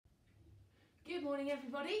Good morning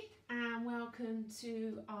everybody and welcome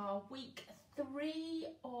to our week 3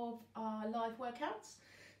 of our live workouts.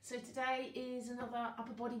 So today is another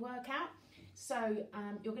upper body workout. So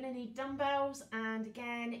you're going to need dumbbells, and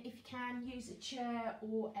again, if you can, use a chair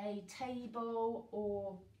or a table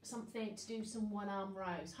or something to do some one arm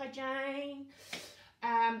rows. Hi Jane.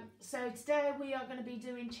 So today we are going to be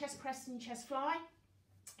doing chest press and chest fly,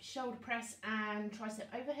 shoulder press and tricep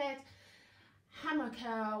overhead, hammer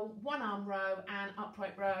curl, one arm row and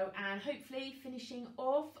upright row, and hopefully finishing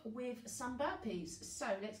off with some burpees. So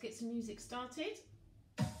let's get some music started.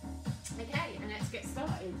 Okay, and let's get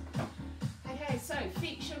started. Okay, so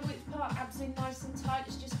feet shoulder width apart, abs in nice and tight.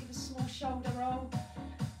 Let's just give a small shoulder roll,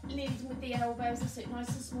 leading with the elbows. That's it, nice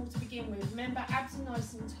and small to begin with. Remember, abs are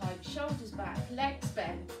nice and tight, shoulders back, legs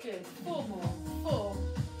bent. Good. 4 more. 4,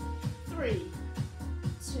 3,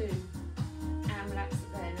 2, and relax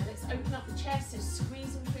it there. Now let's open up the chest, so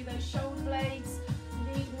squeezing through those shoulder blades,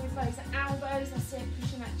 leading with those elbows. That's it,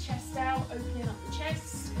 pushing that chest out, opening up the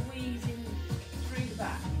chest, squeezing through the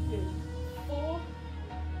back. Good. 4,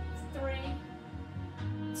 3,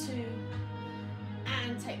 2,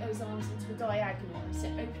 and take those arms into a diagonal. So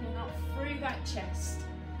opening up through that chest.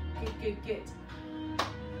 Good, good, good.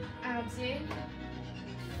 Abs in.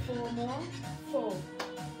 4 more. 4,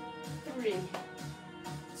 3,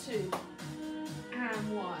 2,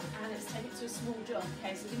 and 1. And let's take it to a small jump.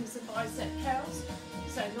 Okay, so give me some bicep curls.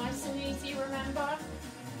 So nice and easy, remember.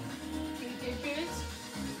 Good, good, good.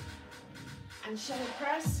 And shoulder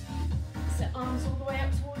press. So arms all the way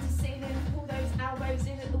up towards the ceiling. Pull those elbows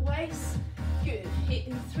in at the waist. Good.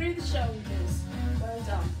 Hitting through the shoulders. Well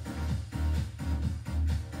done.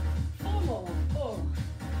 4 more. 4,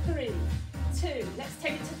 3, 2. Let's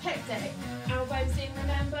take it to pec deck. Elbows in,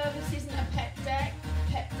 remember, this isn't a pec deck.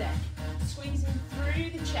 Pec deck. Squeezing through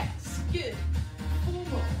the chest. Good. 4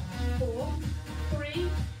 more. 4, 3.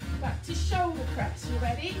 Back to shoulder press. You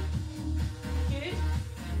ready? Good.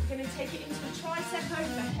 We're going to take it into a tricep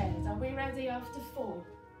overhead. Are we ready after 4?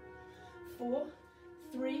 4,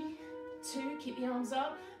 3, 2. Keep the arms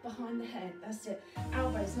up behind the head. That's it.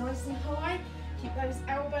 Elbows nice and high. Keep those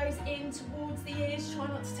elbows in towards the ears. Try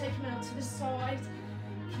not to take them out to the side.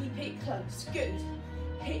 Keep it close. Good.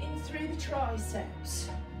 Hitting through the triceps.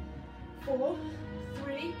 4,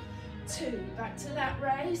 3, 2. Back to lat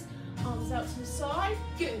raise. Arms out to the side.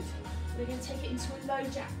 Good. We're going to take it into a low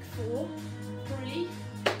jack. 4, 3,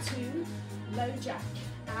 2. Low jack.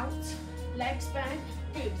 Out. Legs bent.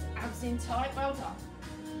 Good. Abs in tight. Well done.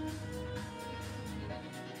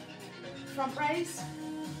 Front raise.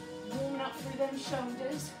 Warming up through them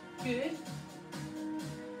shoulders. Good.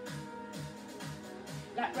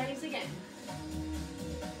 Lat raise again.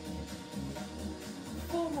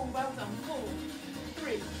 4 more, well done. 4,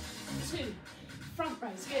 3, 2. Front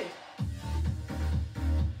raise, good.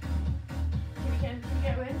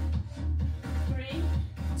 Keep going. 3,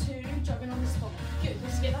 2, jogging on the spot. Good,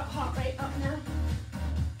 let's get that heart rate up now.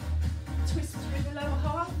 Twist through the lower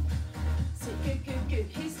half. So good, good, good.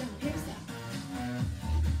 Heels down, heels down.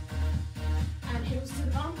 And heels to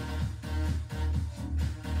the bum.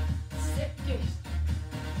 Sit, good.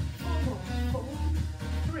 4 more. 4,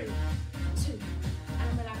 3, 2.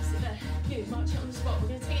 And relax it there. Good, march it on the spot. We're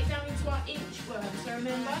going to take it down into our inchworm. So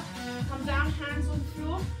remember, come down, hands on the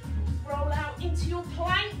floor. Roll out into your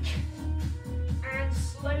plank. And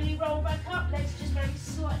slowly roll back up. Legs just very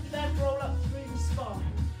slightly bent. Roll up through the spine.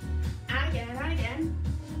 And again, and again.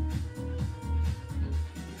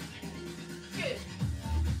 Good.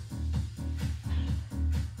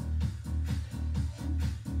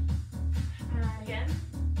 And again.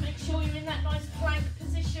 Make sure you're in that nice plank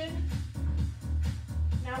position.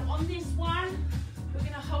 Now on this one, we're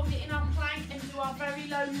going to hold it in our plank and do our very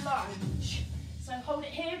low lunge. So hold it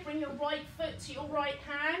here, bring your right foot to your right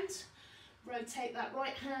hand. Rotate that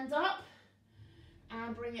right hand up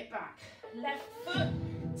and bring it back. Left foot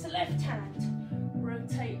to left hand.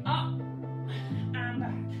 Rotate up and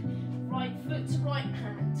back. Right foot to right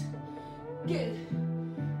hand. Good.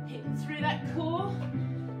 Hitting through that core.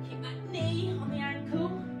 Keep that knee on the ankle.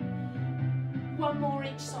 1 more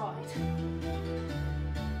each side.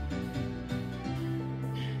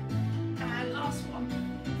 And last one.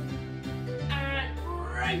 And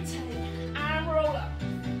rotate and roll up.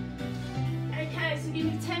 Okay, so give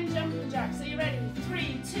me 10 jumping jacks. Are you ready?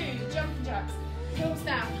 3, 2, jumping jacks. Heels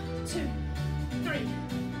down. 2, 3,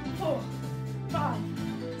 4, 5,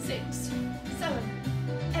 6, 7,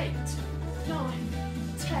 8, 9,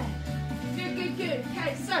 10. Good, good, good.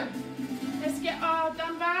 Okay, so let's get our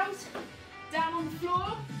dumbbells down on the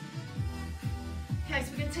floor. Okay,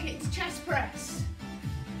 so we're going to take it to chest press.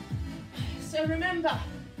 So remember,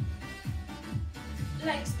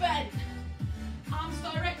 Legs bent. Arms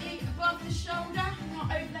directly above the shoulder,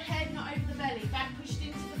 not over the head, not over the belly. Back pushed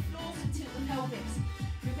into the floor, so tilt the pelvis.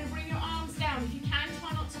 You're going to bring your arms down. If you can,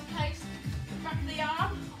 try not to place the back of the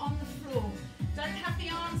arm on the floor. Don't have the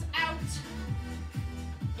arms out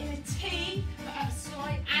in a T, but at a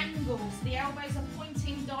slight angle. So the elbows are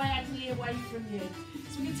pointing diagonally away from you.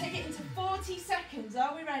 So we're going to take it into 40 seconds.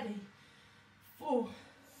 Are we ready? 4,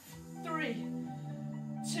 3,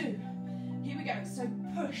 2. Here we go. So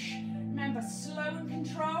push. Remember, slow and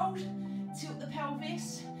controlled. Tilt the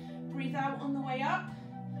pelvis. Breathe out on the way up.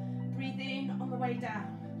 Breathe in on the way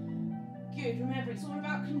down. Good. Remember, it's all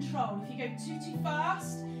about control. If you go too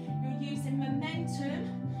fast, you're using momentum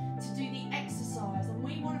to do the exercise, and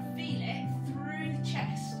we want to feel it through the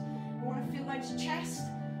chest. We want to feel those chest,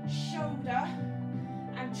 shoulder,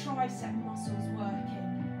 and tricep muscles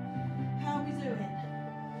working. How are we doing?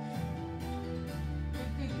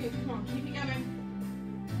 Good, good, good. Come on, keep it going.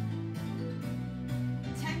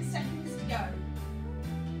 10 seconds to go.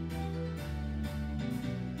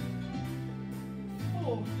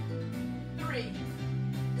 4, 3,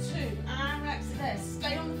 2, and relax it there.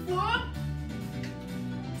 Stay on the floor.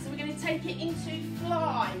 So we're going to take it into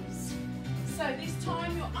flies. So this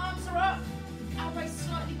time your arms are up, elbows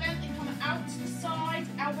slightly bent, and come out to the side.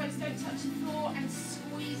 Elbows don't touch the floor, and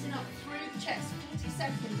squeezing up through the chest. 40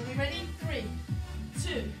 seconds. Are we ready? 3,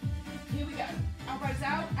 2. Here we go. Elbows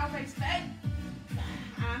out, elbows bent,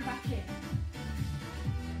 and back in.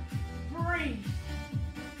 Breathe.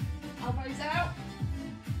 Elbows out.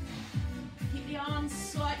 Keep the arms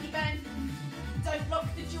slightly bent. Don't lock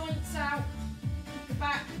the joints out. Keep the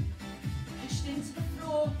back pushed into the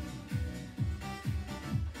floor.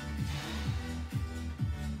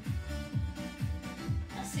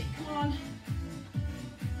 That's it, come on.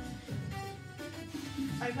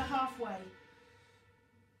 Over halfway.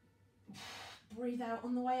 Breathe out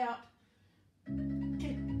on the way up.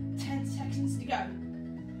 Good. 10 seconds to go.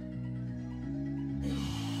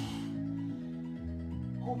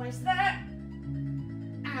 Almost there.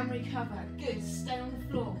 And recover. Good. Stay on the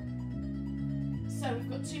floor. So we've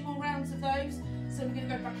got 2 more rounds of those. So we're going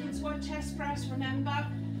to go back into our chest press. Remember,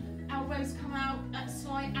 elbows come out at a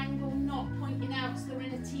slight angle, not pointing out, so they're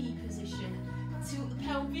in a T position. Tilt the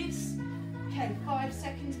pelvis. Okay, 5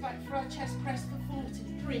 seconds back for our chest press for 40.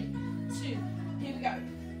 3, 2. Here we go.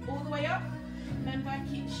 All the way up. Remember,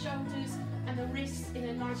 keep the shoulders and the wrists in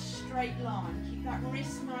a nice straight line. Keep that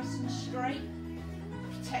wrist nice and straight.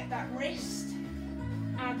 Protect that wrist.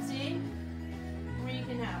 Abs in.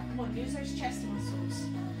 Breathing out. Come on, use those chest muscles.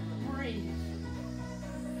 Breathe.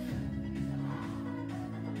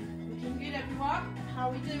 Looking good, everyone. How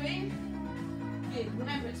are we doing? Good.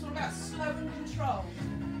 Remember, it's all about slow and control.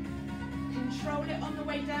 Control it on the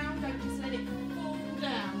way down. Don't just let it fall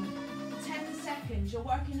down. 10 seconds. You're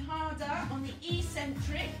working harder on the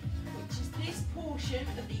eccentric, which is this portion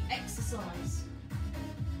of the exercise.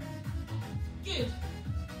 Good.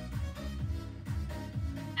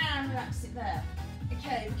 And relax it there.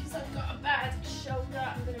 Okay, because I've got a bad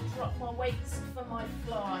shoulder, I'm going to drop my weights for my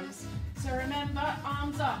flies. So remember,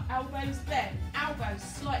 arms up, elbows bent, elbows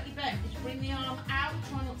slightly bent. As you bring the arm out,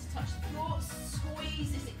 try not to touch the floor,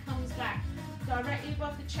 squeeze as it comes back. Directly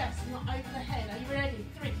above the chest, not over the head. Are you ready?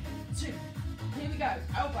 3, 2, here we go.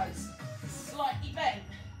 Elbows slightly bent.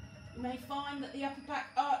 You may find that the upper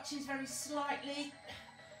back arches very slightly.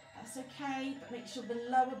 That's okay, but make sure the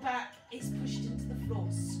lower back is pushed into the floor.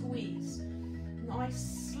 Squeeze.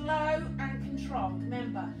 Nice, slow and controlled.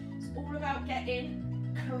 Remember, it's all about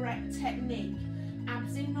getting correct technique.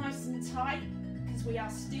 Abs in nice and tight, because we are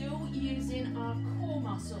still using our core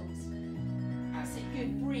muscles. That's it,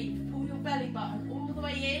 good. Breathe. Pull your belly button all the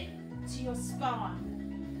way in to your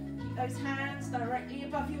spine. Keep those hands directly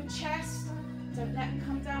above your chest. Don't let them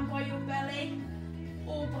come down by your belly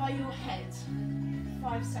or by your head.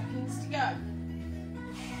 5 seconds to go.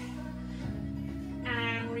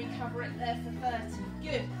 And recover it there for 30.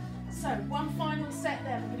 Good. So one final set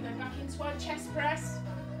there. We're going to go back into our chest press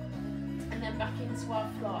and then back into our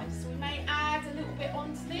flies. So we may add a little bit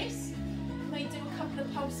onto this. We may do a couple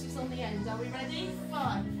of pulses on the end. Are we ready?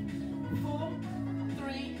 5, 4,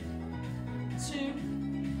 3, 2,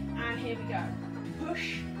 and here we go.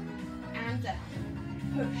 Push and down.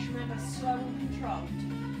 Push. Remember, slow and controlled.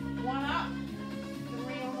 1 up,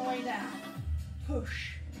 3 on the way down.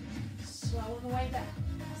 Push. Slow on the way down.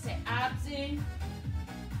 That's it. Abs in.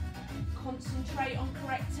 Concentrate on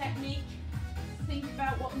correct technique. Think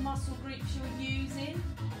about what muscle groups you're using.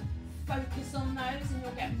 Focus on those and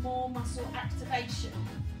you'll get more muscle activation.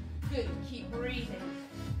 Good. Keep breathing.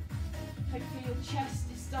 Hopefully your chest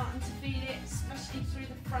is starting to feel it, especially through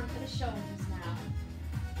the front of the shoulders now.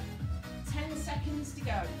 seconds to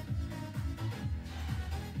go.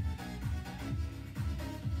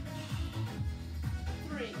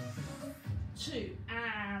 3, 2,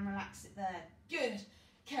 and relax it there. Good.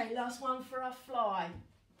 Okay, last one for our fly.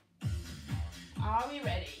 Are we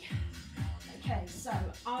ready? Okay, so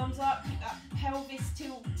arms up, keep that pelvis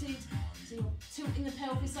tilted. So you're tilting the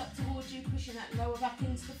pelvis up towards you, pushing that lower back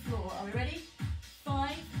into the floor. Are we ready?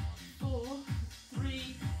 5, 4,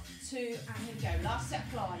 3, 2, and here we go. Last set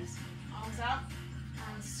flies. Arms up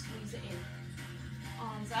and squeeze it in.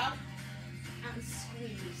 Arms up and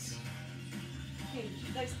squeeze. Good.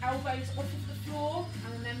 Keep those elbows off of the floor,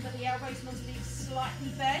 and remember the elbows must be slightly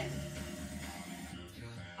bent.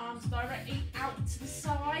 Arms directly out to the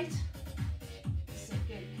side. That's it,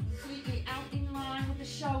 good. Completely out in line with the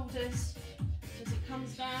shoulders. So as it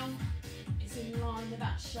comes down, it's in line with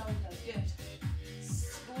that shoulder. Good.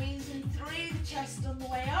 Squeezing through the chest on the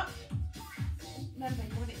way up. Remember,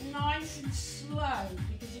 you want it nice and slow,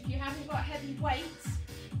 because if you haven't got heavy weights,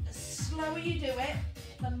 the slower you do it,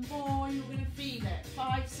 the more you're going to feel it.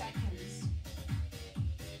 5 seconds.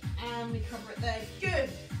 And recover it there. Good.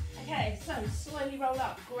 Okay, so slowly roll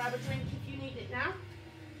up. Grab a drink if you need it now.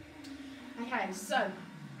 Okay, so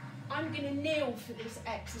I'm going to kneel for this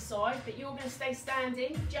exercise, but you're going to stay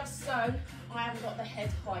standing just so I haven't got the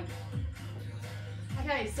head height.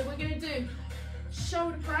 Okay, so we're going to do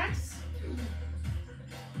shoulder press,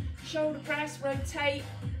 rotate,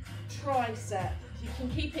 tricep. You can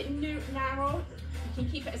keep it narrow, you can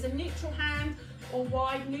keep it as a neutral hand or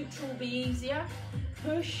wide. Neutral will be easier.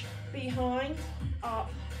 Push, behind, up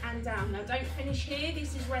and down. Now don't finish here,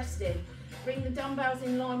 this is resting. Bring the dumbbells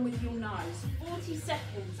in line with your nose. 40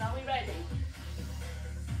 seconds, are we ready?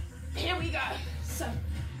 Here we go. So,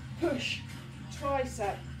 push,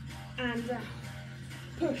 tricep and down.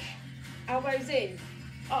 Push, elbows in,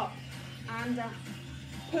 up and down.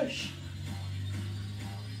 Push,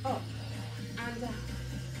 up and down.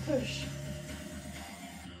 Push.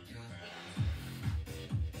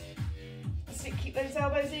 That's it, keep those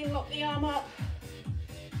elbows in, lock the arm up.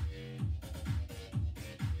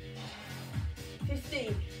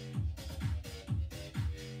 15.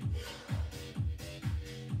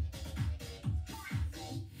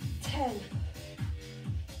 10.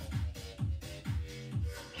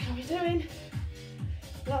 How are we doing?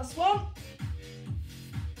 Last one.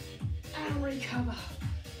 And recover.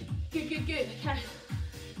 Good, good, good. Okay.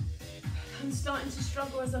 I'm starting to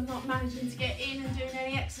struggle as I'm not managing to get in and doing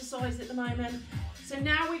any exercise at the moment. So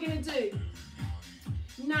now we're going to do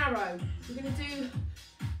narrow. We're going to do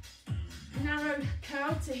narrow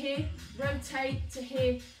curl to here, rotate to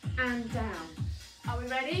here and down. Are we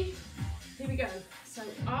ready? Here we go. So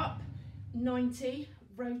up, 90,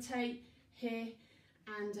 rotate here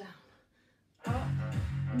and down. Up,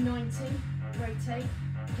 90, rotate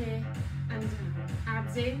here and down.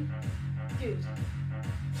 Abs in, good.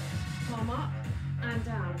 Palm up and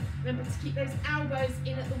down. Remember to keep those elbows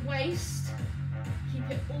in at the waist. Keep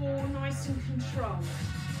it all nice and controlled.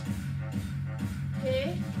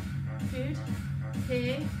 Here, good.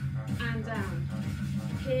 Here and down.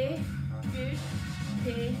 Here, good.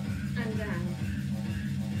 Here and down.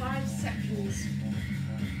 5 seconds.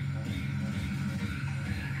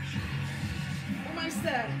 Almost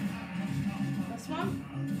there. Last one.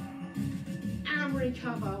 And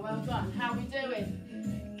recover. Well done. How are we doing?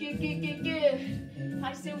 Good, good, good, good.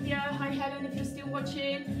 Hi Sylvia. Hi Helen if you're still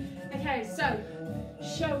watching. Okay, so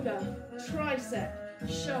shoulder, tricep,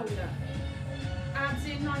 shoulder. Abs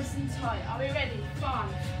in nice and tight. Are we ready? 5,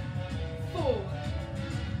 4.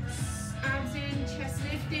 Abs in, chest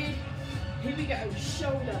lifted. Here we go.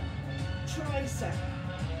 Shoulder, tricep.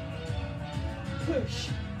 Push.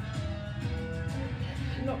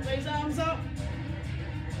 Lock those arms up.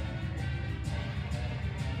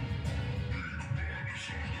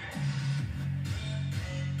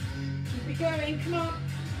 Keep it going. Come on.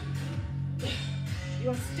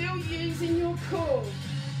 You're still using your core.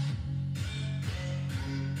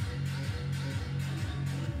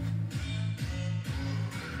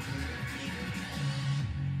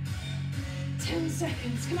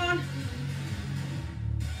 Seconds, come on.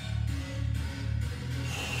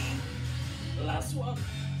 Last one.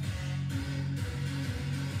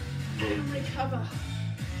 And recover.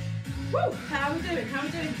 Woo! How are we doing? How are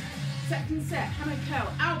we doing? Second set, hammer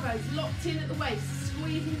curl. Elbows locked in at the waist,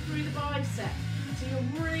 squeezing through the bicep. So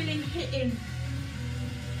you're really hitting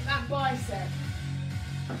that bicep.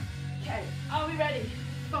 Okay, are we ready?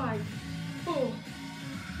 5, 4,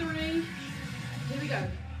 3. Here we go.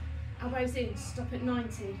 Elbows in, stop at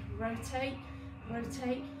 90. Rotate,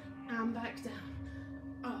 rotate, and back down.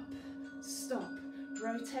 Up, stop,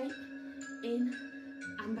 rotate, in,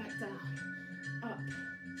 and back down. up,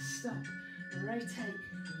 stop, rotate,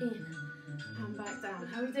 in, and back down.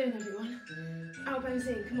 How are we doing, everyone? Elbows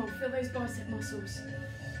in, come on, feel those bicep muscles.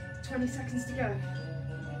 20 seconds to go.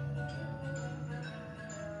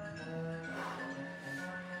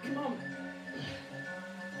 Come on.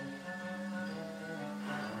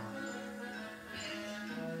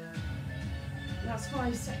 That's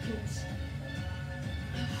 5 seconds.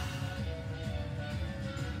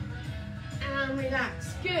 And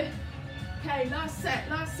relax, good. Okay, last set,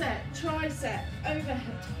 tricep, overhead,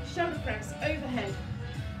 shoulder press, overhead.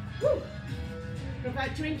 Woo. Grab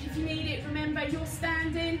that drink if you need it. Remember, you're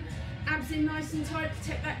standing, abs in nice and tight,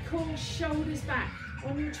 protect that core, shoulders back.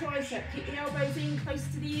 On your tricep, keep the elbows in close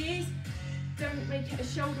to the ears. Don't make it a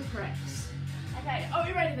shoulder press. Okay, are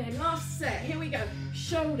we ready then? Last set, here we go.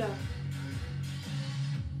 Shoulder.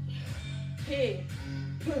 Here,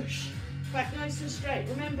 push, back nice and straight.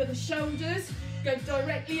 Remember, the shoulders go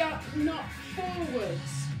directly up, not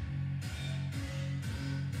forwards.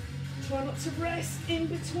 Try not to rest in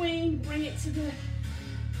between. Bring it to the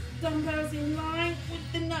dumbbells in line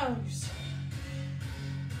with the nose.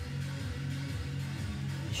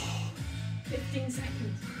 15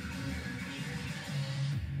 seconds.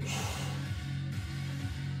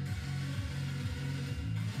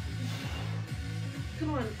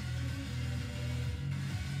 Come on.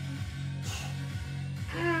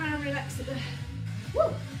 And relax it there.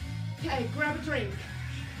 Woo. Okay, grab a drink.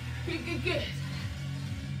 Good, good, good.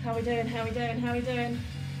 How we doing, how we doing, how we doing?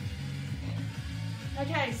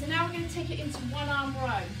 Okay, so now we're going to take it into one arm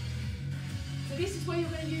row. So this is where you're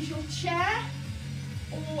going to use your chair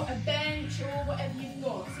or a bench or whatever you've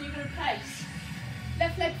got. So you're going to place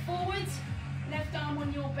left leg forwards, left arm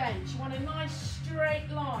on your bench. You want a nice straight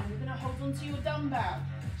line. You're going to hold onto your dumbbell.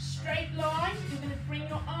 Straight line, you're going to bring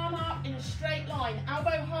your arm up in a straight line.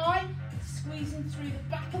 Elbow high, squeezing through the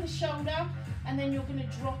back of the shoulder, and then you're going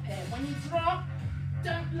to drop it. When you drop,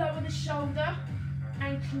 don't lower the shoulder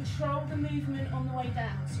and control the movement on the way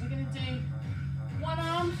down. So we're going to do one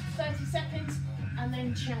arm, 30 seconds, and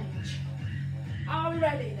then change. Are we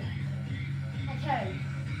ready then? Okay.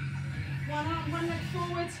 One arm, one leg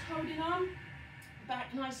forwards, holding on.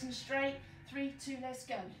 Back nice and straight. 3, 2, let's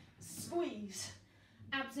go. Squeeze.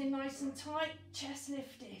 Abs in nice and tight, chest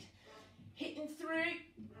lifted. Hitting through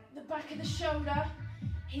the back of the shoulder,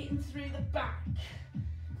 hitting through the back.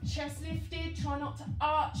 Chest lifted, try not to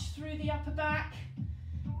arch through the upper back.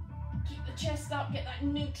 Keep the chest up, get that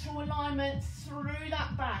neutral alignment through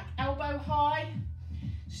that back. Elbow high,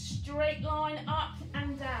 straight line up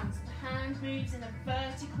and down. So the hand moves in a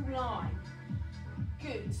vertical line.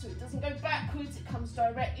 Good, so it doesn't go backwards, it comes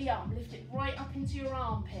directly up. Lift it right up into your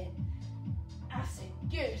armpit. That's it,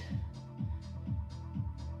 good.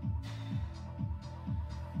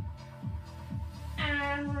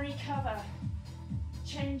 And recover.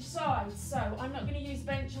 Change sides. So I'm not going to use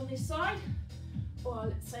bench on this side. Or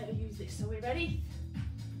let's say I use this. So we're ready?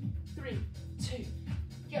 3, 2,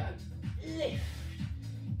 go. Lift.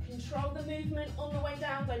 Control the movement on the way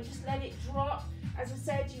down. Don't just let it drop. As I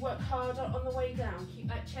said, you work harder on the way down. Keep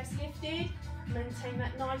that chest lifted. Maintain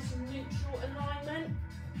that nice and neutral alignment.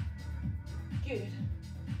 Good.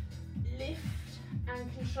 Lift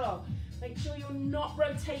and control. Make sure you're not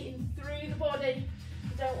rotating through the body.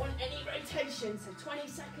 You don't want any rotation. So 20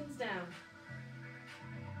 seconds down.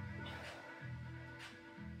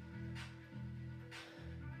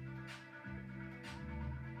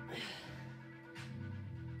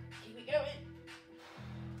 Keep it going.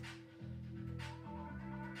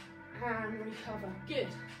 And recover. Good.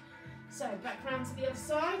 So back round to the other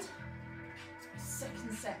side.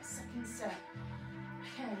 Second set, second set.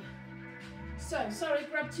 Okay. So, sorry,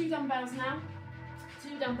 grab 2 dumbbells now.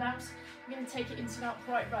 2 dumbbells. We're going to take it into an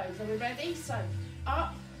upright rows. Are we ready? So,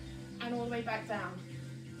 up and all the way back down.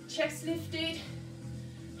 Chest lifted.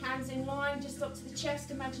 Hands in line, just up to the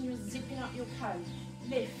chest. Imagine you're zipping up your coat.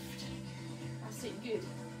 Lift. That's it, good.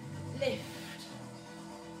 Lift.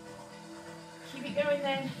 Keep it going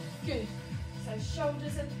then. Good. So,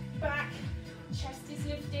 shoulders are back. Chest is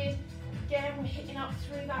lifted. Again, we're hitting up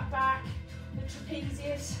through that back, the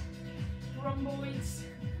trapezius, rhomboids,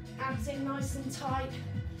 abs in nice and tight.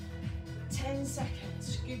 10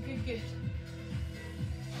 seconds. Good, good, good.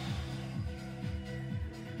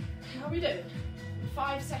 How are we doing?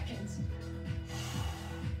 5 seconds.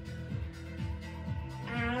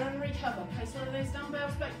 And recover. Place one of those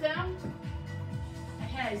dumbbells back down.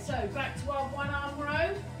 Okay, so back to our one arm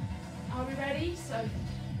row. Are we ready? So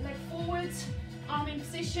leg forwards, arm in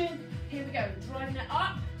position. Here we go, driving it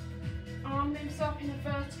up, arm moves up in a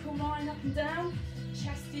vertical line up and down,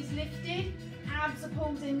 chest is lifted, abs are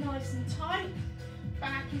pulled in nice and tight,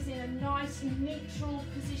 Back is in a nice neutral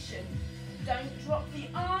position. Don't drop the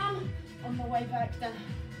arm on the way back down.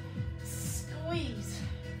 Squeeze.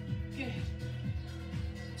 Good.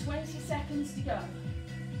 20 seconds to go.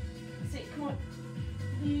 That's it, come on.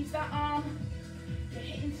 Use that arm. You're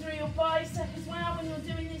hitting through your bicep as well when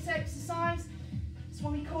you're doing this exercise. It's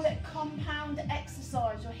what we call it compound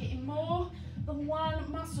exercise. You're hitting more than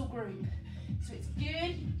one muscle group. So it's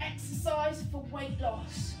good exercise for weight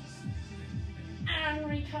loss. And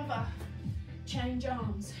recover. Change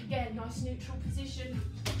arms. Again, nice neutral position.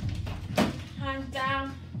 Hand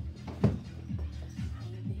down.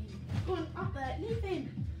 Go on, up there, leave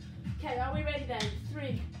in. Okay, are we ready then?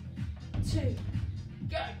 3, 2,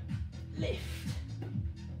 go. Lift.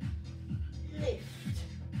 Lift.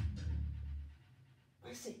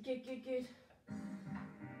 That's it, good, good, good.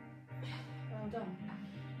 Well done.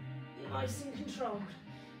 Nice and controlled.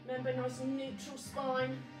 Remember, nice and neutral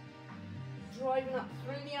spine. Driving up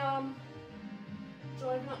through the arm.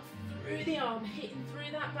 Driving up through the arm, hitting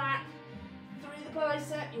through that back, through the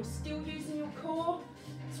bicep. You're still using your core.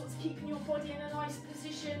 That's what's keeping your body in a nice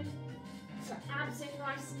position. So abs in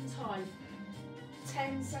nice and tight.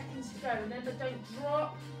 10 seconds to go. Remember, don't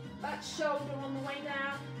drop that shoulder on the way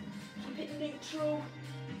down. Keep it neutral.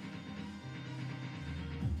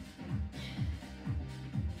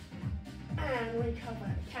 And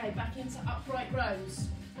recover. Okay, back into upright rows.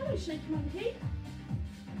 Hello, Shaky Monkey.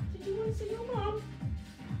 Did you want to see your mum?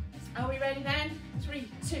 Are we ready then? 3,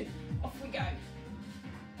 2, off we go.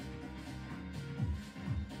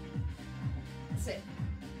 That's it.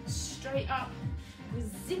 Straight up. We're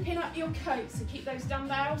zipping up your coat, so keep those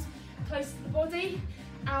dumbbells close to the body.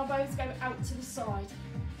 Elbows go out to the side.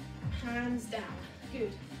 Hands down.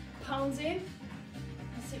 Good. Palms in.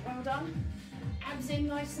 That's it, well done. Abs in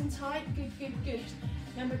nice and tight. Good, good, good.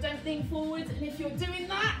 Remember, don't lean forward, and if you're doing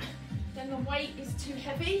that, then the weight is too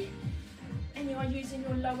heavy and you are using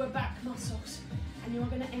your lower back muscles, and you are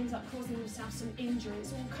going to end up causing yourself some injury.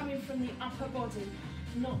 It's all coming from the upper body,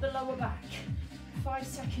 not the lower back. 5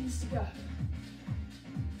 seconds to go.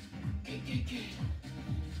 Good, good,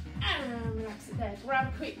 good. And relax it there.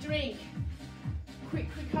 Grab a quick drink. Quick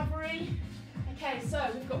recovery. Okay,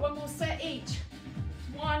 so we've got one more set each.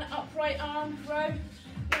 One upright arm row,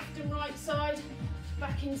 left and right side,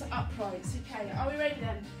 back into uprights. Okay, are we ready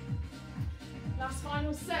then? Last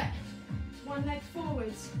final set. One leg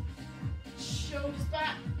forwards, shoulders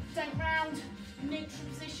back, don't round, neutral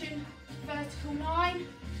position, vertical line.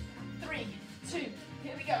 3, 2,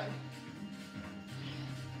 here we go.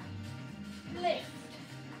 Lift.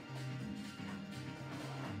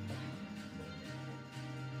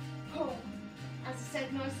 Pull. As I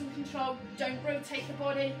said, nice and controlled. Don't rotate the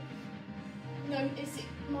body. Notice it,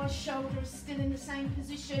 my shoulder is still in the same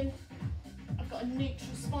position. I've got a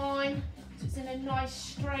neutral spine, so it's in a nice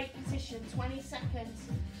straight position. 20 seconds.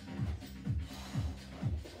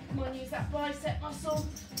 Come on, use that bicep muscle.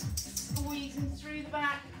 Squeezing through the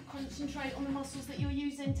back. Concentrate on the muscles that you're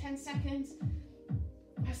using. 10 seconds.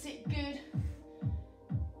 That's it, good.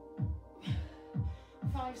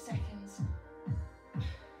 5 seconds.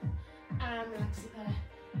 And relax it there.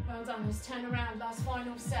 Well done, let's turn around, last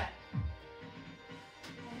final set.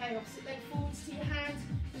 Okay, opposite leg forwards to your hands.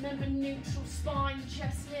 Remember, neutral spine,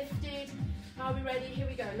 chest lifted. Are we ready? Here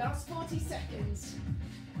we go, last 40 seconds.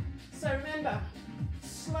 So remember,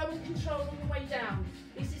 slow and controlled on the way down.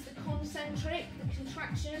 This is the concentric, the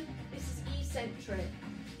contraction. This is eccentric.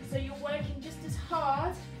 So you're working just as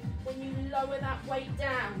hard when you lower that weight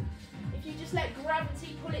down. If you just let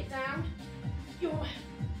gravity pull it down, you're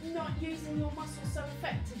not using your muscle so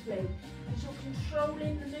effectively, because you're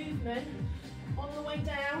controlling the movement on the way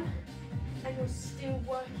down and you're still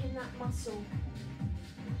working that muscle.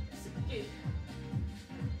 So good.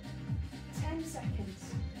 10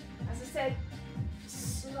 seconds. As I said,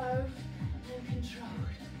 slow and controlled.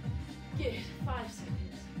 Good. 5 seconds.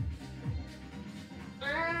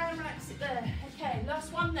 And relax it there. Okay,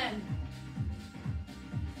 last one then.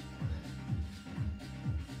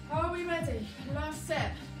 Are we ready? Last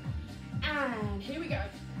set. And here we go.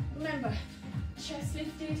 Remember, chest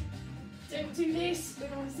lifted. Don't do this. We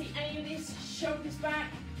don't want to see any of this. Shoulders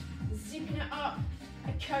back. Zipping it up.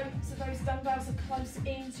 A coat so those dumbbells are close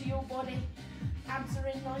into your body. Abs are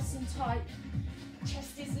in nice and tight.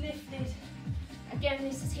 Chest is lifted. Again,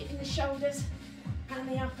 this is hitting the shoulders and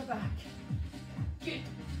the upper back. Good.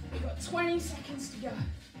 We've got 20 seconds to go.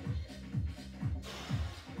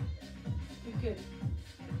 You're good.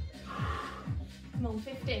 Come on,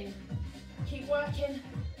 15. Keep working.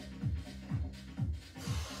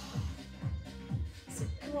 So,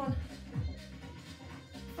 come on.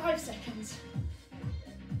 5 seconds.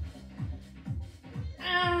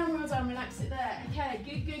 And well done, relax it there. Okay,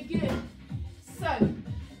 good, good, good. So,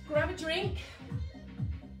 grab a drink.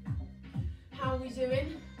 How are we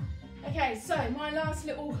doing? Okay, so my last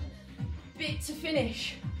little bit to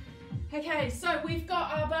finish. Okay, so we've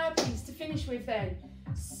got our burpees to finish with then.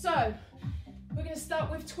 So, we're going to start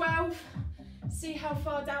with 12, see how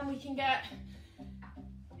far down we can get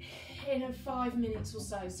in 5 minutes or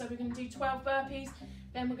so. So we're going to do 12 burpees,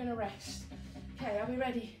 then we're going to rest. Okay, are we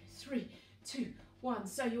ready? 3, 2, 1.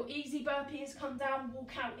 So your easy burpee is come down,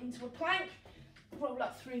 walk out into a plank, roll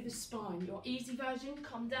up through the spine. Your easy version,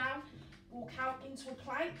 come down, walk out into a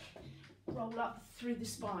plank, roll up through the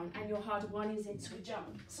spine. And your harder one is into a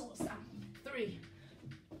jump. So what's that? 3,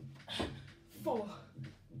 4,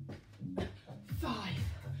 5.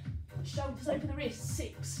 Shoulders over the wrists.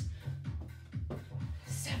 6,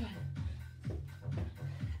 7,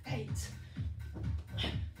 8,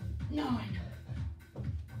 9,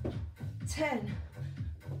 10,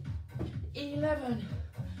 11,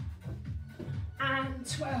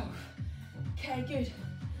 and 12. Okay, good.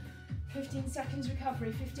 15 seconds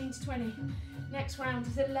recovery, 15 to 20. Next round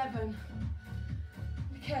is 11.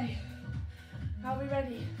 Okay, are we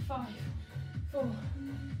ready? 5, 4,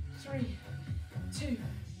 3, 2.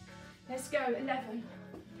 Let's go. 11.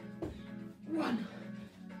 1,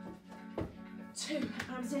 2,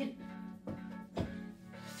 arms in.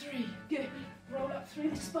 3, good. Roll up through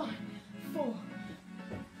the spine. 4,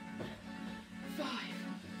 5,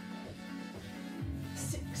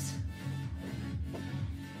 6,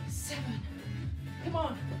 7. Come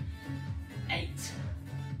on. 8,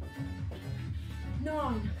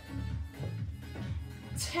 9,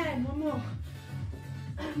 10. One more.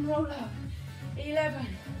 And roll up. 11.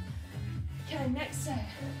 Okay, next set.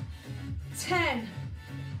 10.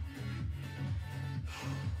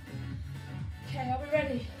 Okay, are we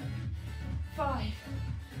ready? 5,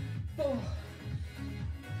 4.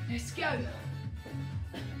 Let's go.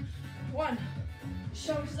 1.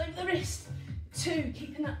 Shoulders over the wrist. 2.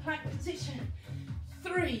 Keeping that plank position.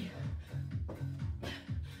 3,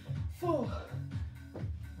 4,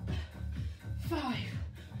 5.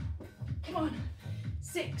 Come on.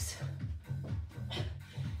 6,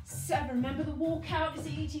 7. Remember the walk out is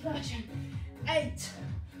the easy version. 8,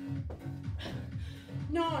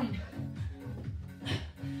 9,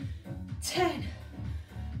 10.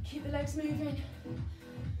 Keep the legs moving.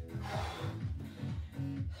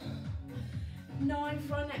 9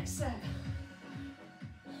 for our next set.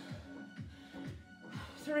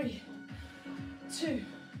 3, 2,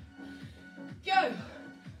 go.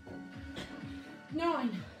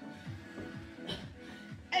 9,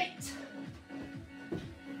 8,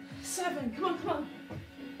 7. Come on, come on.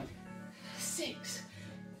 6,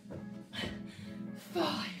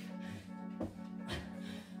 5,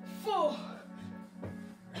 4,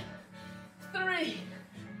 3,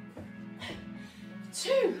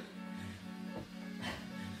 2,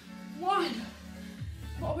 1.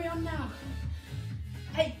 What are we on now?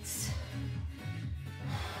 8.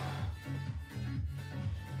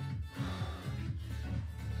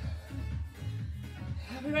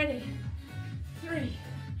 Are we ready? 3,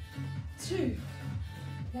 2.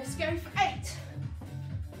 Let's go for 8.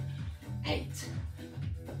 8.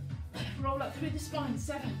 Roll up through the spine.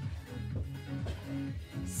 7,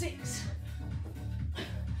 6,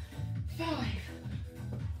 5,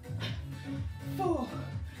 4,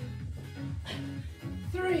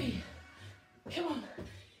 3. Come on.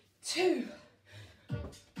 2,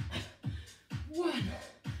 1.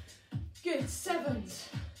 Good. 7s.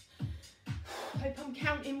 Hope I'm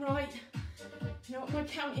counting right. You know what my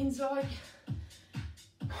counting's like.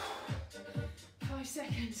 5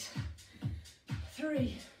 seconds.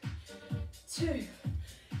 3, 2,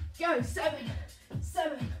 go. 7,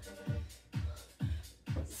 7,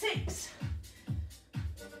 6,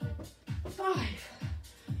 5,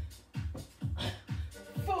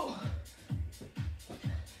 4,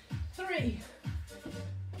 3,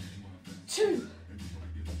 2,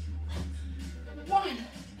 1.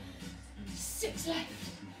 6 left.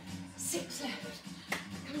 6 left.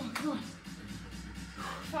 Come on, come on.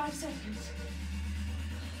 5 seconds.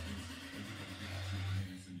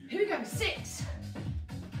 Here we go. 6,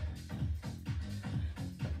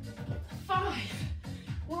 5.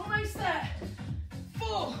 We're almost there.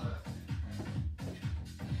 4,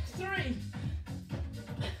 3,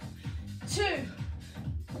 2,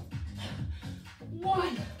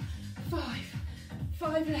 1. 5.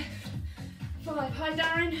 5 left. 5. Hi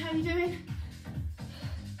Darren, how you doing?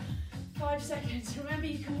 5 seconds. Remember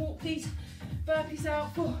you can walk these burpees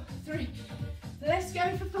out. 4, 3. Let's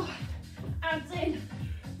go for 5. Abs in.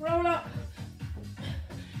 Roll up.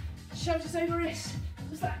 Shoulders over wrists.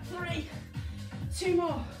 Was that 3, 2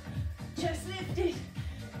 more. Chest lifted.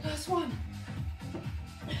 Last one.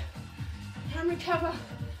 And recover.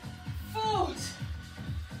 Forward.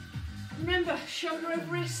 Remember, shoulder over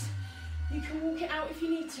wrist. You can walk it out if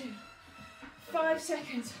you need to. 5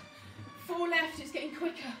 seconds. 4 left, it's getting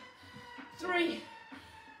quicker. 3,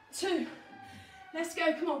 2, let's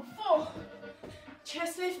go, come on. 4,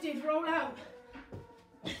 chest lifted, roll out.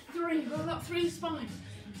 3, roll up through the spine.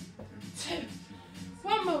 2,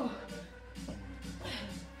 1 more.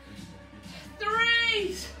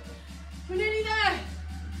 3, we're nearly there.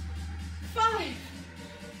 5,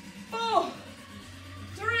 4,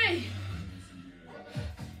 3,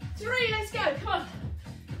 let's go, come on.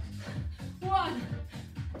 1,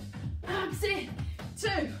 abs in, 2,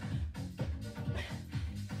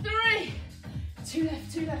 3, 2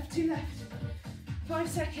 left, 2 left, 2 left. 5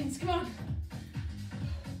 seconds, come on.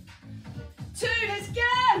 2, let's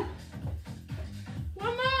go.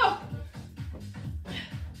 1 more.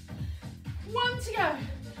 1 to go.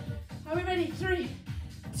 Are we ready? 3,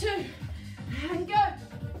 2, and go.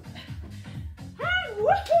 And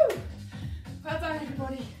woohoo! Well done,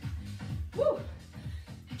 everybody. Woo!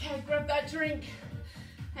 Okay, grab that drink.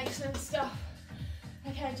 Excellent stuff.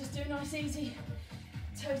 Okay, just do a nice easy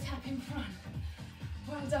toe tap in front.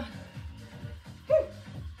 Well done. Woo!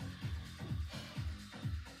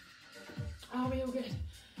 Are we all good?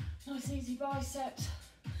 Nice easy biceps.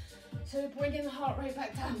 So we're bringing the heart rate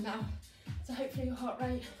back down now. So hopefully your heart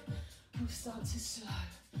rate will start to slow.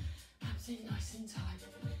 Abs in nice and tight.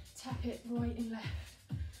 Tap it right and left.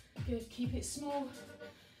 Good, keep it small.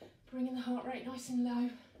 Bringing the heart rate nice and low.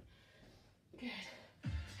 Good.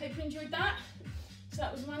 Hope you enjoyed that. So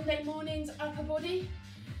that was Monday morning's upper body.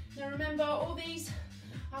 Now remember, all these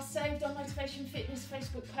are saved on Motivation Fitness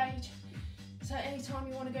Facebook page. So anytime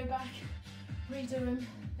you want to go back, redo them,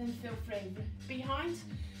 then feel free. Behind,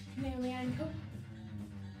 knee on the ankle.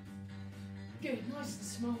 Good, nice and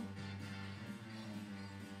small.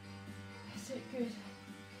 That's it, good.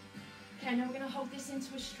 Okay, now we're going to hold this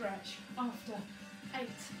into a stretch after 8,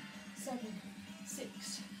 7,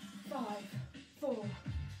 6, 5, 4,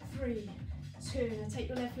 3, 2. Now take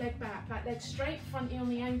your left leg back, back leg straight, front knee on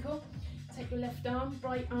the ankle. Take your left arm,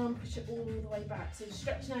 right arm, push it all the way back. So you're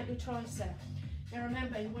stretching out your tricep. Now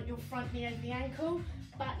remember, you want your front knee over the ankle,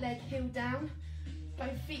 back leg heel down,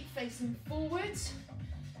 both feet facing forwards,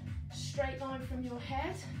 straight line from your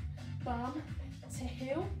head, bum to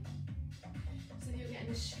heel. So that you're getting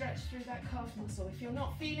a stretch through that calf muscle. If you're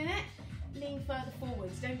not feeling it, lean further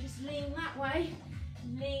forwards. Don't just lean that way,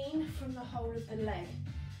 lean from the whole of the leg.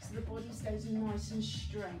 So the body stays nice and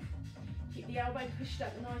straight. Keep the elbow pushed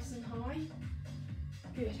up nice and high.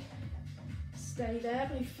 Good. Stay there,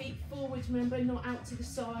 both feet forwards, remember, not out to the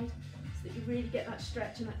side, so that you really get that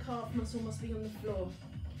stretch and that calf muscle must be on the floor.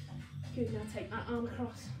 Good, now take that arm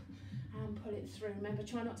across and pull it through. Remember,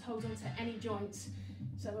 try not to hold on to any joints.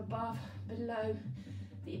 So above, below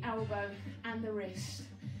the elbow and the wrist.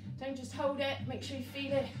 Don't just hold it, make sure you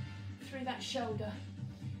feel it through that shoulder.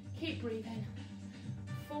 Keep breathing.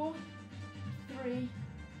 4, 3, and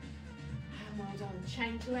well done.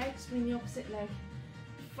 Change legs, bring the opposite leg.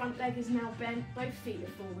 Front leg is now bent, both feet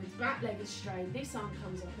are forwards, back leg is straight, this arm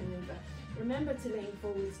comes up and over. Remember to lean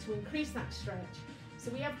forwards to increase that stretch.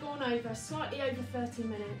 So we have gone over, slightly over 30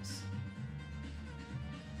 minutes.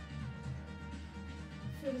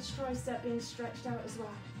 Feel the tricep being stretched out as well.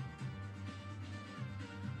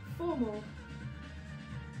 4 more.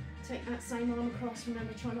 Take that same arm across,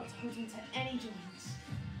 remember try not to hold on to any joints.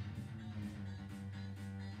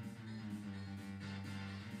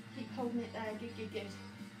 Keep holding it there, good, good, good.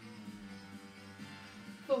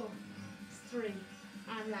 4, 3,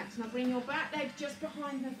 and relax. Now bring your back leg just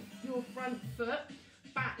behind your front foot.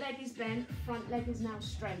 Back leg is bent, front leg is now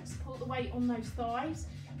straight. Support the weight on those thighs.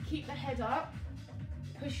 Keep the head up.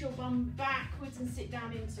 Push your bum backwards and sit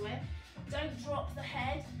down into it. Don't drop the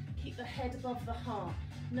head. Keep the head above the heart.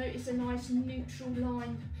 Notice a nice neutral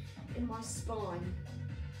line in my spine.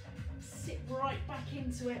 Sit right back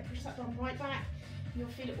into it. Push that bum right back. You'll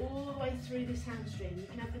feel it all the way through this hamstring. You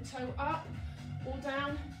can have the toe up or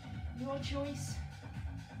down, your choice.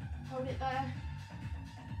 Hold it there.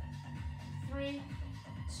 3,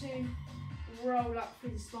 2, roll up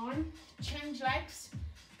through the spine. Change legs.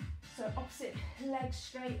 So opposite leg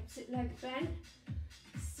straight, opposite leg bent.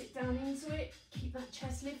 Sit down into it. Keep that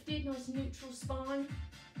chest lifted, nice neutral spine.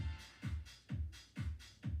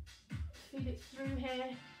 Feel it through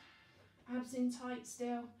here. Abs in tight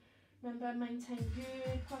still. Remember, maintain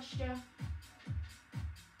good posture.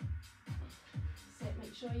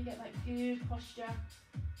 Make sure you get that good posture.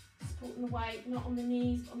 Supporting the weight, not on the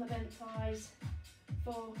knees, but on the bent thighs.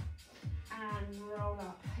 4, and roll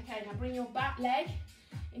up. Okay, now bring your back leg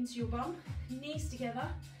into your bum, knees together,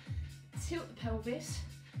 tilt the pelvis.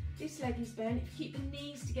 This leg is bent. If you keep the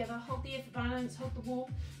knees together, hold the ear for balance, hold the wall.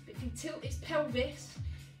 But if you tilt this pelvis,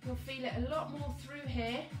 you'll feel it a lot more through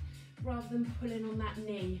here rather than pulling on that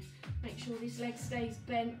knee. Make sure this leg stays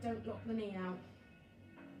bent, don't lock the knee out.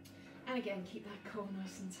 And again, keep that core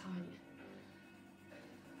nice and tight.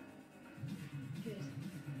 Good.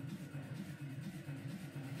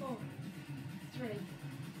 4, 3,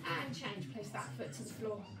 and change. Place that foot to the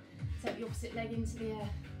floor. Take the opposite leg into the air.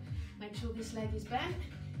 Make sure this leg is bent.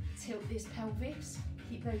 Tilt this pelvis.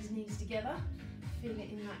 Keep those knees together. Feel it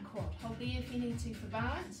in that quad. Hold the ear if you need to for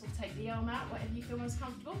balance, or take the arm out, whatever you feel most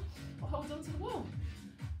comfortable, or hold on to the wall.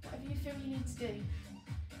 Whatever you feel you need to do.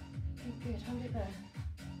 Good, good. Hold it there.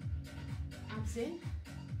 Abs in.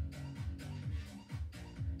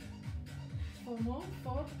 4 more.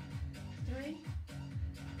 4, 3,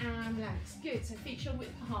 and relax. Good. So feet shoulder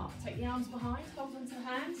width apart. Take the arms behind. Hold onto the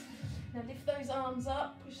hands. Now lift those arms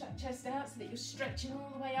up. Push that chest out so that you're stretching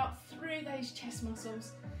all the way up through those chest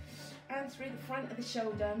muscles and through the front of the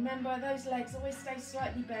shoulder. Remember, those legs always stay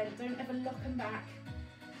slightly bent. Don't ever lock them back.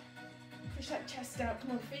 Push that chest out.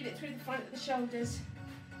 Come on, feel it through the front of the shoulders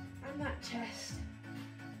and that chest.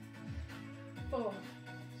 4,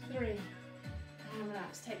 3, and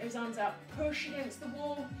relax. Take those arms out. Push against the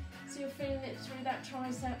wall so you're feeling it through that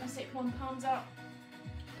tricep. That's it. Come on, palms up.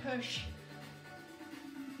 Push.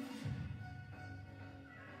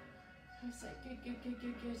 That's it. Good, good, good,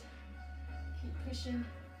 good, good. Keep pushing.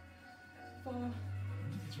 4,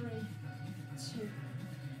 3, 2,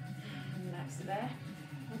 and relax it there.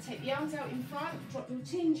 Now take the arms out in front, drop your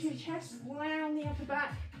chin to your chest, round the upper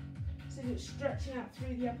back, so you're stretching out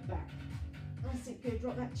through the upper back. That's it, good.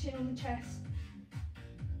 Drop that chin on the chest,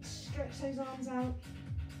 stretch those arms out.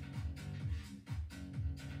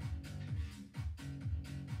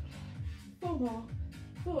 Four more.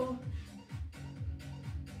 4,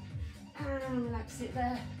 and relax it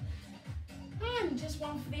there. And just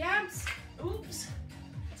one for the abs. Oops.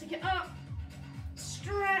 Take it up,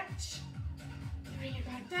 stretch, bring it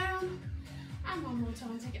back down, and one more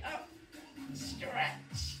time. Take it up,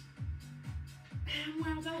 stretch, and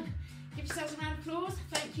well done. Give yourselves a round of applause.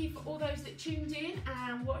 Thank you for all those that tuned in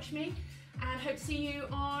and watched me, and hope to see you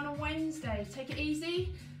on a Wednesday. Take it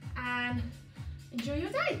easy and enjoy your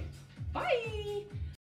day. Bye.